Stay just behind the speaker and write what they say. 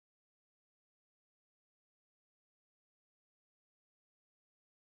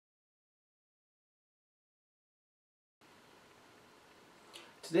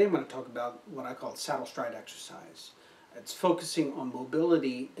Today I'm going to talk about what I call saddle stride exercise. It's focusing on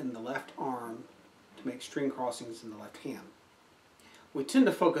mobility in the left arm to make string crossings in the left hand. We tend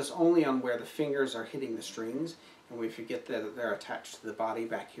to focus only on where the fingers are hitting the strings, and we forget that they're attached to the body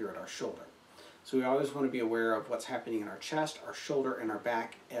back here at our shoulder. So we always want to be aware of what's happening in our chest, our shoulder, and our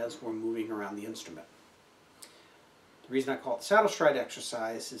back as we're moving around the instrument. The reason I call it saddle stride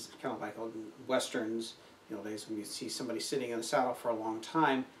exercise is kind of like in westerns. Days when you see somebody sitting in the saddle for a long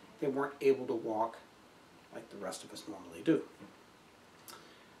time, they weren't able to walk like the rest of us normally do.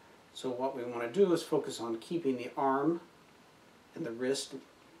 So what we want to do is focus on keeping the arm and the wrist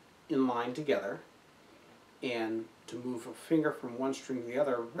in line together, and to move a finger from one string to the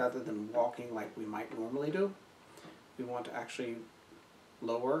other rather than walking like we might normally do. We want to actually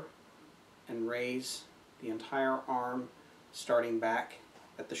lower and raise the entire arm starting back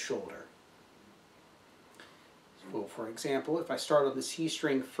at the shoulder. So for example, if I start on the C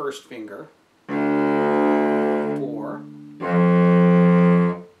string first finger, 4,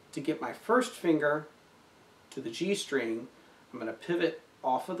 to get my first finger to the G string, I'm going to pivot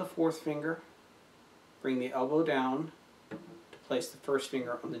off of the fourth finger, bring the elbow down to place the first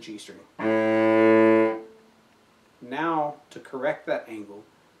finger on the G string. Now, to correct that angle,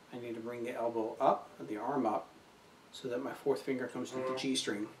 I need to bring the elbow up, or the arm up, so that my fourth finger comes to the G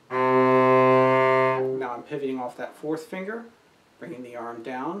string. Now I'm pivoting off that fourth finger, bringing the arm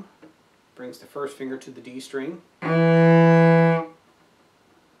down, brings the first finger to the D string, bring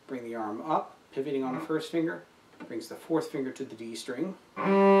the arm up, pivoting on the first finger, brings the fourth finger to the D string,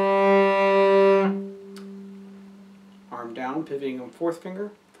 arm down, pivoting on the fourth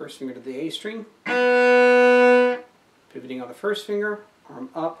finger, first finger to the A string, pivoting on the first finger, arm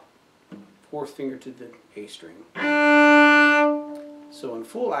up, fourth finger to the A string. So in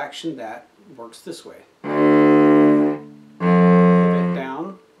full action, that works this way. Pivot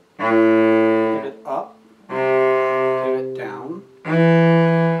down, pivot up, pivot down,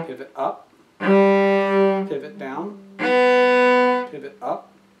 pivot up, pivot down, pivot up.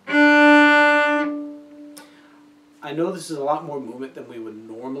 I know this is a lot more movement than we would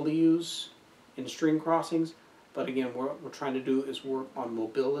normally use in string crossings, but again, what we're trying to do is work on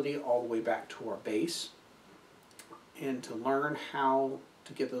mobility all the way back to our base, and to learn how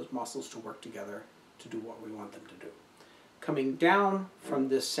to get those muscles to work together to do what we want them to do. Coming down from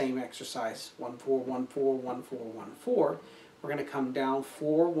this same exercise, 1, 4, 1, 4, 1, 4, 1, 4, we're going to come down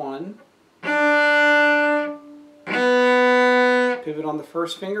 4, 1, pivot on the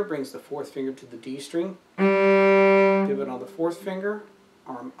first finger, brings the fourth finger to the D string, pivot on the fourth finger,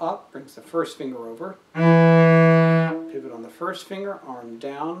 arm up, brings the first finger over, pivot on the first finger, arm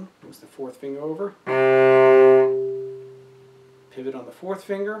down, brings the fourth finger over, pivot on the fourth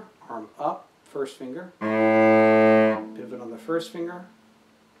finger, arm up, first finger, pivot on the first finger,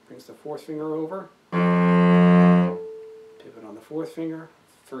 brings the fourth finger over, pivot on the fourth finger,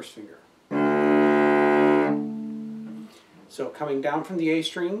 first finger. So coming down from the A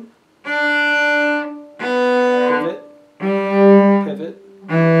string, pivot, pivot,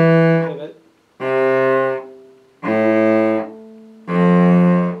 pivot,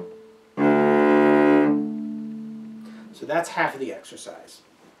 so that's half of the exercise.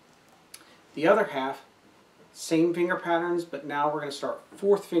 The other half, same finger patterns, but now we're going to start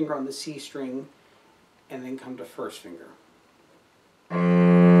fourth finger on the C string and then come to first finger.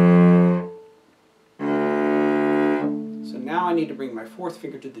 So now I need to bring my fourth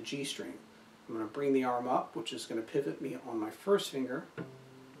finger to the G string. I'm going to bring the arm up, which is going to pivot me on my first finger.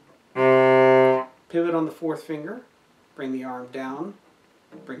 Pivot on the fourth finger, bring the arm down,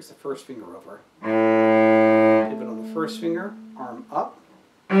 brings the first finger over. Pivot on the first finger, arm up.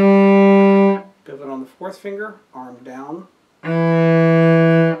 Pivot on the fourth finger, arm down.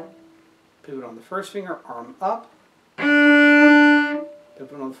 Pivot on the first finger, arm up.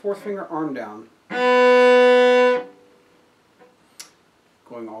 Pivot on the fourth finger, arm down.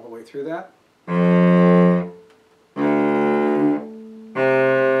 Going all the way through that.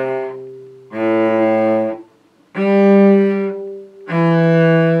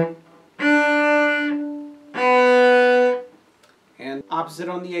 And opposite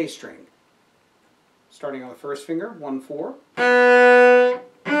on the A string. Starting on the first finger, 1, 4.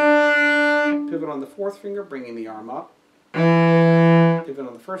 Pivot on the fourth finger, bringing the arm up. Pivot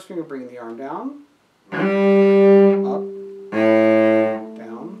on the first finger, bringing the arm down. Up,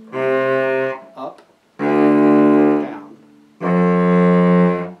 down, up, down.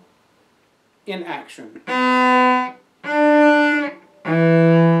 In action.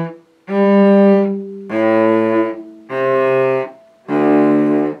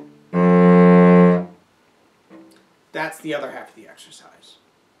 That's the other half of the exercise.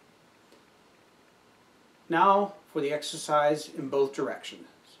 Now for the exercise in both directions.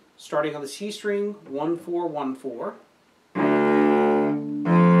 Starting on the C string, 1 4 1 4. Coming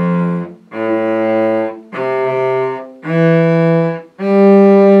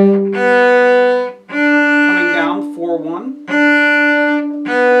down 4 1.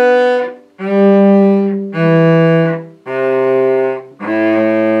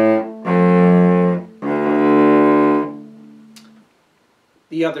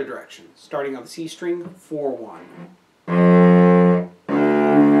 The other direction, starting on the C string, 4 1.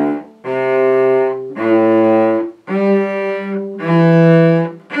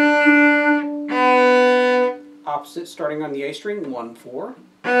 Opposite, starting on the A string, 1 4.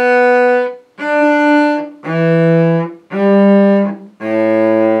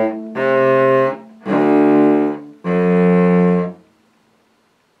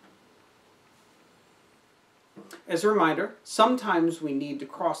 As a reminder, sometimes we need to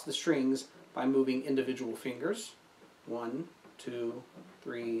cross the strings by moving individual fingers, 1, 2,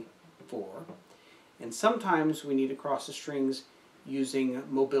 3, 4. And sometimes we need to cross the strings using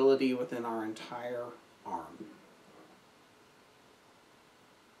mobility within our entire arm.